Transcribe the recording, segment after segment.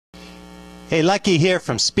Hey, Lucky here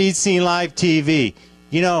from Speed Scene Live TV.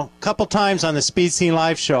 You know, a couple times on the Speed Scene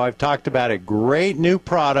Live show, I've talked about a great new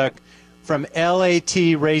product from LAT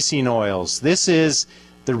Racing Oils. This is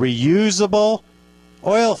the reusable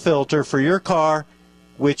oil filter for your car,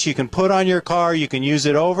 which you can put on your car. You can use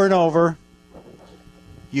it over and over.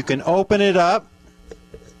 You can open it up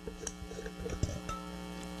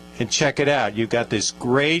and check it out. You've got this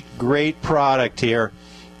great product here.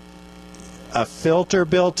 A filter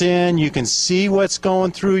built in. You can see what's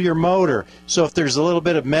going through your motor. So if there's a little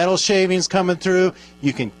bit of metal shavings coming through,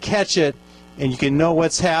 you can catch it and you can know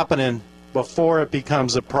what's happening before it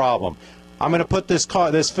becomes a problem. I'm going to put this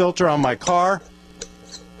filter on my car.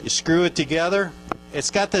 You screw it together.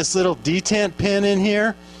 It's got this little detent pin in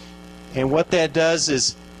here, and what that does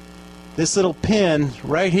is this little pin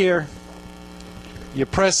right here, you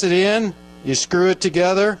press it in, you screw it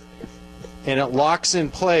together, and it locks in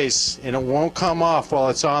place, and it won't come off while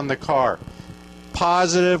it's on the car.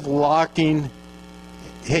 Positive locking.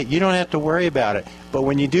 Hey, you don't have to worry about it, but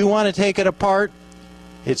when you do want to take it apart,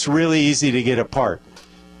 it's really easy to get apart.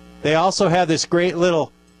 They also have this great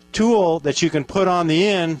little tool that you can put on the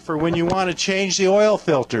end for when you want to change the oil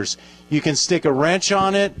filters. You can stick a wrench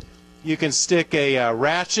on it, you can stick a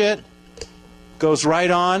ratchet, goes right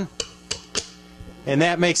on, and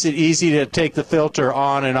that makes it easy to take the filter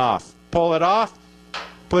on and off. Pull it off,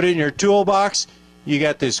 put it in your toolbox, you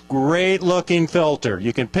got this great looking filter.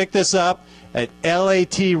 You can pick this up at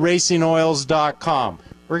latracingoils.com.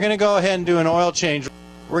 We're going to go ahead and do an oil change.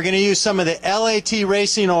 We're going to use some of the LAT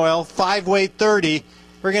Racing Oil 5-weight 30.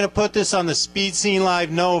 We're going to put this on the Speed Scene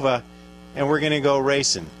Live Nova, and we're going to go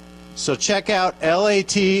racing. So check out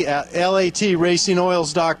LAT at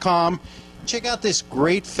latracingoils.com. Check out this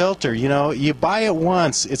great filter. You know, you buy it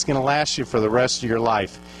once, it's going to last you for the rest of your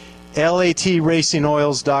life.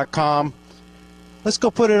 latracingoils.com. Let's go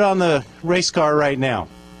put it on the race car right now.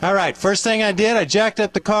 All right, first thing I did, I jacked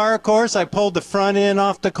up the car, of course. I pulled the front end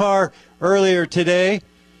off the car earlier today.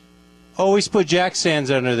 Always put jack stands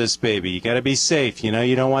under this baby. You got to be safe. You know,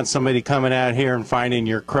 you don't want somebody coming out here and finding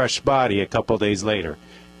your crushed body a couple days later.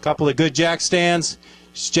 A couple of good jack stands,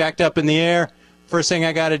 just jacked up in the air. First thing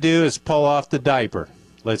I got to do is pull off the diaper.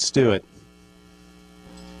 Let's do it.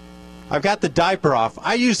 I've got the diaper off.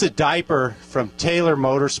 I use the diaper from Taylor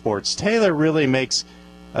Motorsports. Taylor really makes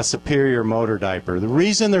a superior motor diaper. The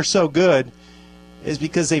reason they're so good is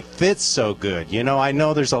because they fit so good. You know, I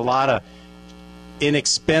know there's a lot of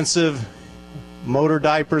inexpensive motor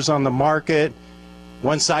diapers on the market,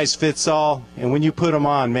 one size fits all, and when you put them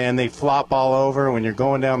on, man, they flop all over when you're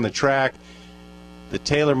going down the track. The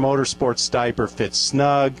Taylor Motorsports diaper fits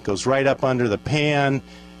snug, goes right up under the pan.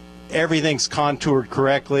 Everything's contoured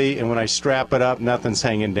correctly, and when I strap it up, nothing's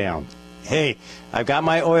hanging down. Hey, I've got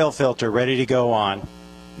my oil filter ready to go on.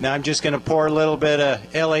 Now I'm just going to pour a little bit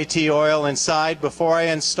of LAT oil inside before I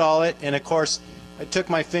install it, and of course I took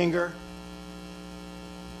my finger,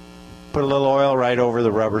 put a little oil right over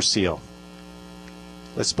the rubber seal.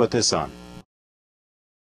 Let's put this on.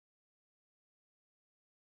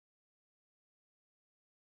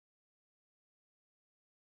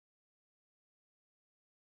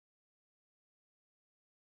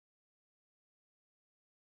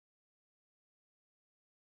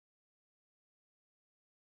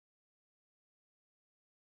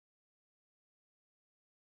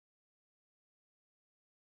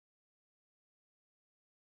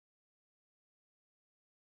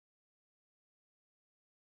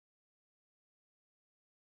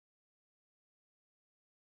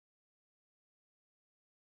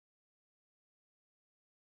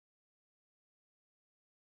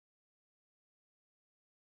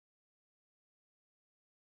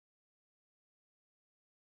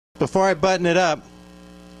 Before I button it up,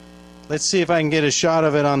 let's see if I can get a shot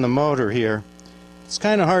of it on the motor here. It's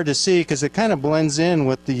kind of hard to see because it kind of blends in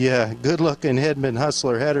with the good-looking Hedman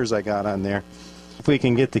Husler Hedders I got on there. If we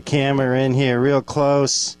can get the camera in here real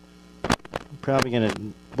close, I'm probably going to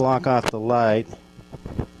block off the light.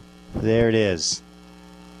 There it is.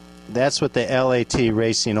 That's what the LAT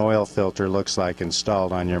Racing Oil filter looks like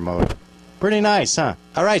installed on your motor. Pretty nice, huh?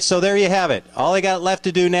 All right, so there you have it. All I got left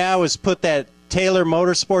to do now is put that Taylor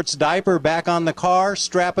Motorsports diaper back on the car,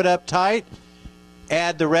 strap it up tight,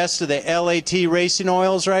 add the rest of the LAT Racing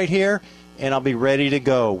Oils right here, and I'll be ready to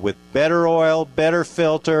go with better oil, better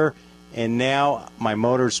filter, and now my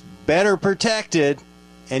motor's better protected,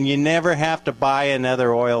 and you never have to buy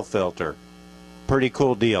another oil filter. Pretty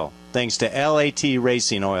cool deal. Thanks to LAT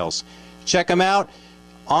Racing Oils. Check them out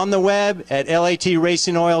on the web at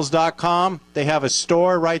latracingoils.com. They have a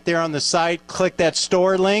store right there on the site. Click that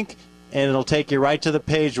store link, and it'll take you right to the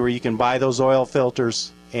page where you can buy those oil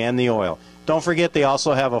filters and the oil. Don't forget they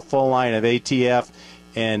also have a full line of ATF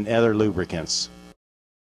and other lubricants.